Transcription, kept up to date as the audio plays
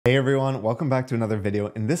Hey everyone, welcome back to another video.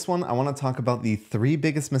 In this one, I want to talk about the 3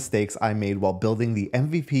 biggest mistakes I made while building the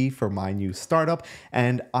MVP for my new startup.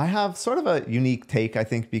 And I have sort of a unique take, I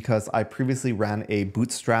think, because I previously ran a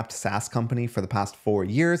bootstrapped SaaS company for the past 4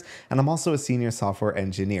 years, and I'm also a senior software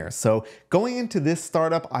engineer. So going into this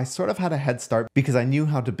startup, I sort of had a head start because I knew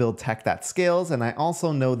how to build tech that scales, and I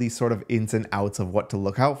also know the sort of ins and outs of what to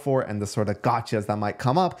look out for and the sort of gotchas that might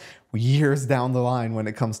come up years down the line when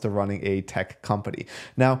it comes to running a tech company.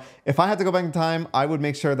 Now, if I had to go back in time, I would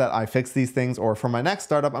make sure that I fix these things, or for my next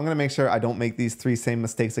startup, I'm going to make sure I don't make these 3 same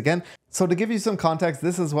mistakes again. So to give you some context,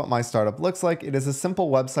 this is what my startup looks like. It is a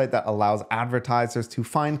simple website that allows advertisers to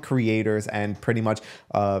find creators and pretty much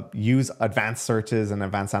use advanced searches and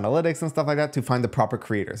advanced analytics and stuff like that to find the proper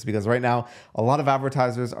creators. Because right now, a lot of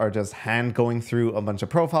advertisers are just hand going through a bunch of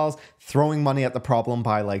profiles, throwing money at the problem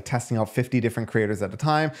by like testing out 50 different creators at a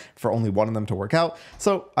time for only one of them to work out.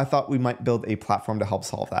 So I thought we might build a platform to help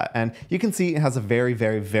solve that. And you can see it has a very,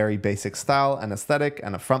 very, very basic style and aesthetic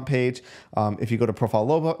and a front page. If you go to profile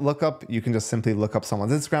lookup, you can just simply look up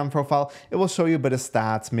someone's Instagram profile. It will show you a bit of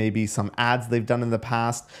stats, maybe some ads they've done in the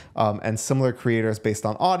past, and similar creators based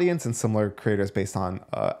on audience and similar creators based on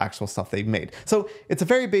actual stuff they've made. So it's a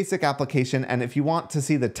very basic application. And if you want to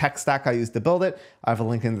see the tech stack I used to build it, I have a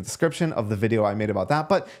link in the description of the video I made about that.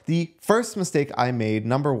 But the first mistake I made,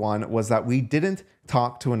 number one, was that we didn't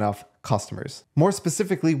talk to enough customers. More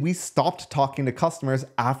specifically, we stopped talking to customers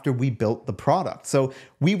after we built the product. So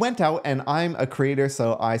we went out, and I'm a creator,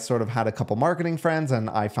 so I sort of had a couple marketing friends, and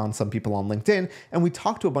I found some people on LinkedIn, and we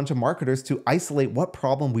talked to a bunch of marketers to isolate what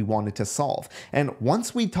problem we wanted to solve. And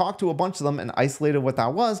once we talked to a bunch of them and isolated what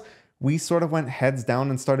that was, we sort of went heads down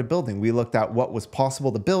and started building. We looked at what was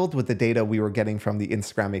possible to build with the data we were getting from the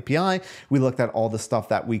Instagram API. We looked at all the stuff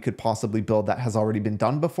that we could possibly build that has already been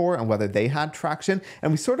done before and whether they had traction.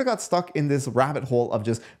 And we sort of got stuck in this rabbit hole of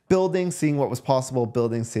just building, seeing what was possible,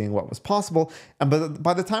 building, seeing what was possible. And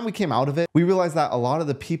by the time we came out of it, we realized that a lot of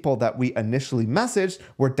the people that we initially messaged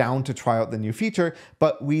were down to try out the new feature,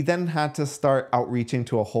 but we then had to start outreaching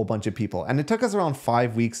to a whole bunch of people. And it took us around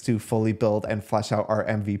 5 weeks to fully build and flesh out our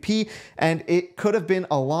MVP. And it could have been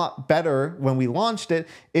a lot better when we launched it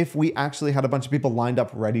if we actually had a bunch of people lined up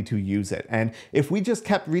ready to use it. And if we just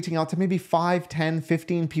kept reaching out to maybe 5, 10,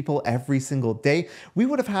 15 people every single day, we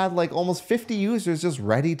would have had like almost 50 users just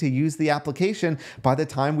ready to use the application by the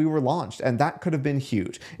time we were launched. And that could have been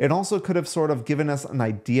huge. It also could have sort of given us an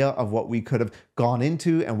idea of what we could have gone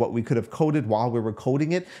into and what we could have coded while we were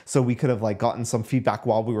coding it. So we could have like gotten some feedback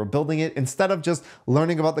while we were building it, instead of just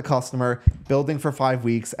learning about the customer, building for 5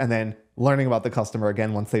 weeks, and then learning about the customer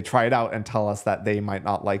again once they try it out and tell us that they might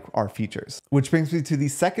not like our features. Which brings me to the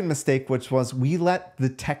second mistake, which was we let the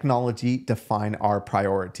technology define our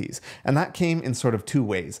priorities. And that came in sort of 2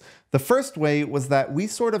 ways. The first way was that we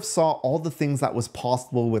sort of saw all the things that was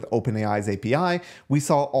possible with OpenAI's API. We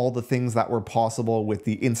saw all the things that were possible with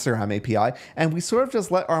the Instagram API, and we sort of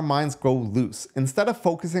just let our minds go loose. Instead of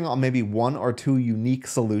focusing on maybe 1 or 2 unique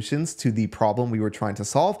solutions to the problem we were trying to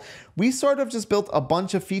solve, we sort of just built a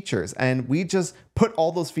bunch of features, and we just put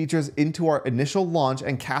all those features into our initial launch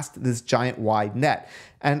and cast this giant wide net.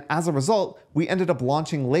 And as a result, we ended up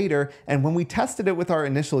launching later. And when we tested it with our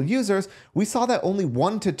initial users, we saw that only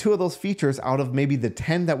 1 to 2 of those features out of maybe the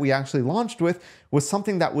 10 that we actually launched with was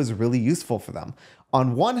something that was really useful for them.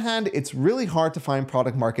 On one hand, it's really hard to find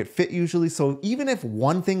product market fit usually. So even if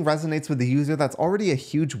one thing resonates with the user, that's already a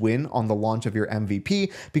huge win on the launch of your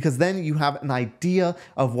MVP, because then you have an idea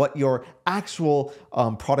of what your actual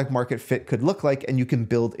product market fit could look like, and you can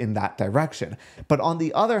build in that direction. But on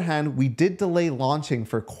the other hand, we did delay launching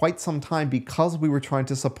for quite some time because we were trying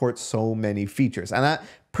to support so many features. And that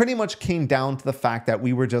pretty much came down to the fact that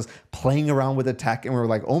we were just playing around with the tech, and we were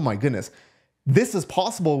like, oh my goodness, this is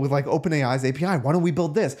possible with like OpenAI's API. Why don't we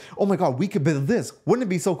build this? Oh my God, we could build this. Wouldn't it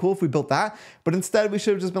be so cool if we built that? But instead, we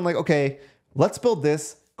should have just been like, okay, let's build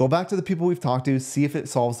this. Go back to the people we've talked to, see if it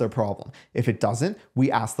solves their problem. If it doesn't,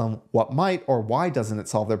 we ask them what might or why doesn't it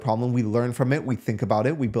solve their problem. We learn from it, we think about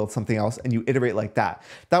it, we build something else, and you iterate like that.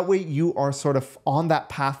 That way you are sort of on that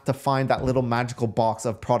path to find that little magical box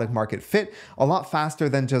of product market fit a lot faster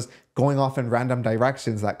than just going off in random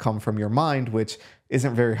directions that come from your mind, which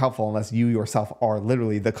isn't very helpful unless you yourself are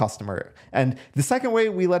literally the customer. And the second way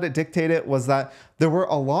we let it dictate it was that there were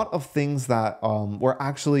a lot of things that were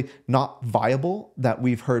actually not viable that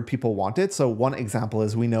we've heard people wanted. So one example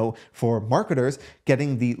is, we know for marketers,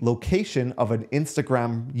 getting the location of an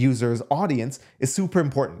Instagram user's audience is super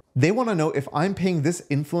important. They want to know, if I'm paying this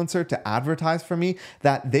influencer to advertise for me,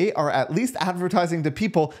 that they are at least advertising to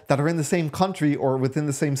people that are in the same country or within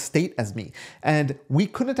the same state as me. And we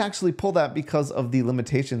couldn't actually pull that because of the the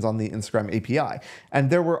limitations on the Instagram API. And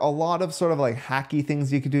there were a lot of sort of like hacky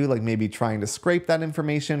things you could do, like maybe trying to scrape that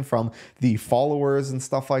information from the followers and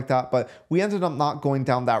stuff like that. But we ended up not going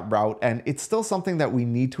down that route, and it's still something that we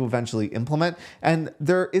need to eventually implement. And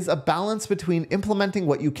there is a balance between implementing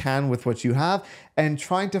what you can with what you have and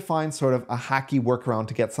trying to find sort of a hacky workaround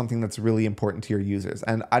to get something that's really important to your users.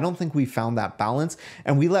 And I don't think we found that balance,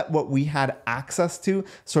 and we let what we had access to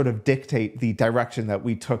sort of dictate the direction that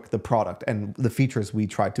we took the product and the features we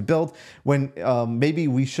tried to build, when maybe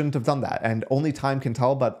we shouldn't have done that. And only time can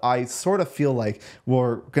tell, but I sort of feel like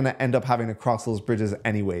we're gonna end up having to cross those bridges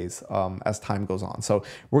anyways as time goes on. So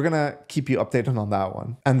we're gonna keep you updated on that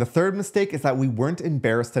one. And the third mistake is that we weren't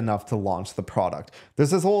embarrassed enough to launch the product.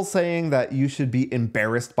 There's this whole saying that you should be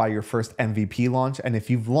embarrassed by your first MVP launch. And if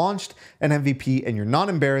you've launched an MVP and you're not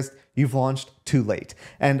embarrassed, you've launched too late.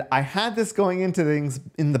 And I had this going into things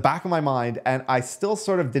in the back of my mind, and I still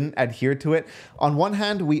sort of didn't adhere to it. On one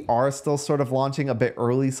hand, we are still sort of launching a bit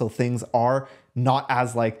early, so things are not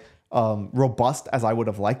as like robust as I would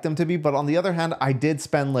have liked them to be. But on the other hand, I did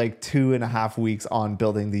spend like 2.5 weeks on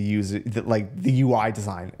building the UI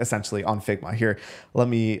design essentially on Figma. Here, let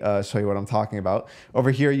me show you what I'm talking about. Over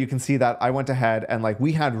here, you can see that I went ahead and like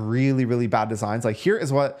we had really, really bad designs. Like here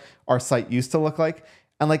is what our site used to look like.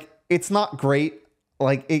 And like, it's not great.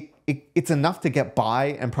 Like it's enough to get by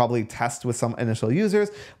and probably test with some initial users,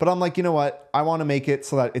 but I'm like, you know what? I want to make it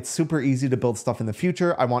so that it's super easy to build stuff in the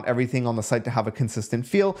future. I want everything on the site to have a consistent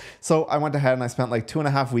feel. So I went ahead and I spent like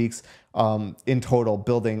 2.5 weeks in total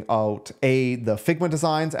building out the Figma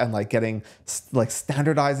designs and like getting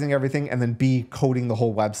standardizing everything, and then B, coding the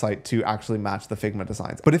whole website to actually match the Figma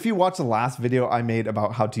designs. But if you watch the last video I made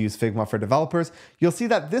about how to use Figma for developers, you'll see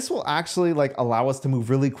that this will actually like allow us to move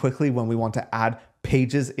really quickly when we want to add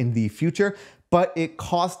pages in the future, but it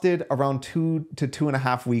costed around 2 to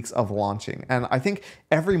 2.5 weeks of launching. And I think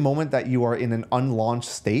every moment that you are in an unlaunched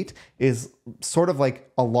state is sort of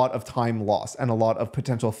like a lot of time lost and a lot of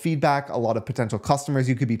potential feedback, a lot of potential customers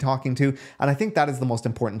you could be talking to. And I think that is the most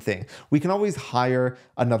important thing. We can always hire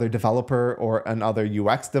another developer or another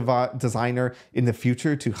UX designer in the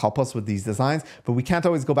future to help us with these designs, but we can't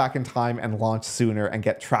always go back in time and launch sooner and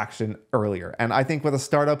get traction earlier. And I think with a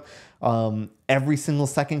startup, every single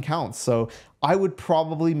second counts. So I would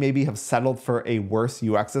probably maybe have settled for a worse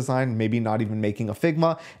UX design, maybe not even making a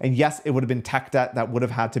Figma. And yes, it would have been tech debt that would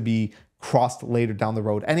have had to be crossed later down the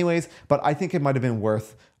road anyways, but I think it might have been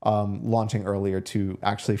worth launching earlier to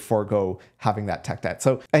actually forego having that tech debt.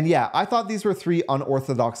 So, and yeah, I thought these were 3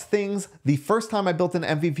 unorthodox things. The first time I built an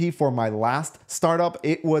MVP for my last startup,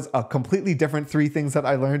 it was a completely different 3 things that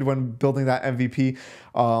I learned when building that MVP.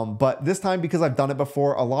 But this time, because I've done it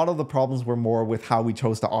before, a lot of the problems were more with how we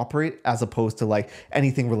chose to operate as opposed to like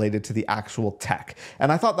anything related to the actual tech.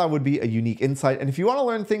 And I thought that would be a unique insight. And if you want to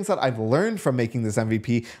learn things that I've learned from making this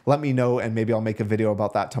MVP, let me know, and maybe I'll make a video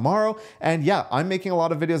about that tomorrow. And yeah, I'm making a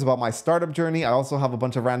lot of videos about my startup journey. I also have a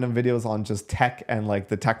bunch of random videos on just tech and like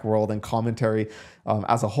the tech world and commentary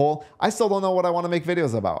as a whole. I still don't know what I want to make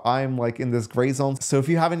videos about. I'm like in this gray zone. So if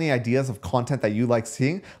you have any ideas of content that you like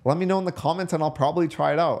seeing, let me know in the comments and I'll probably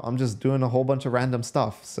try it out. I'm just doing a whole bunch of random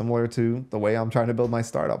stuff similar to the way I'm trying to build my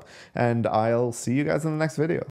startup. And I'll see you guys in the next video.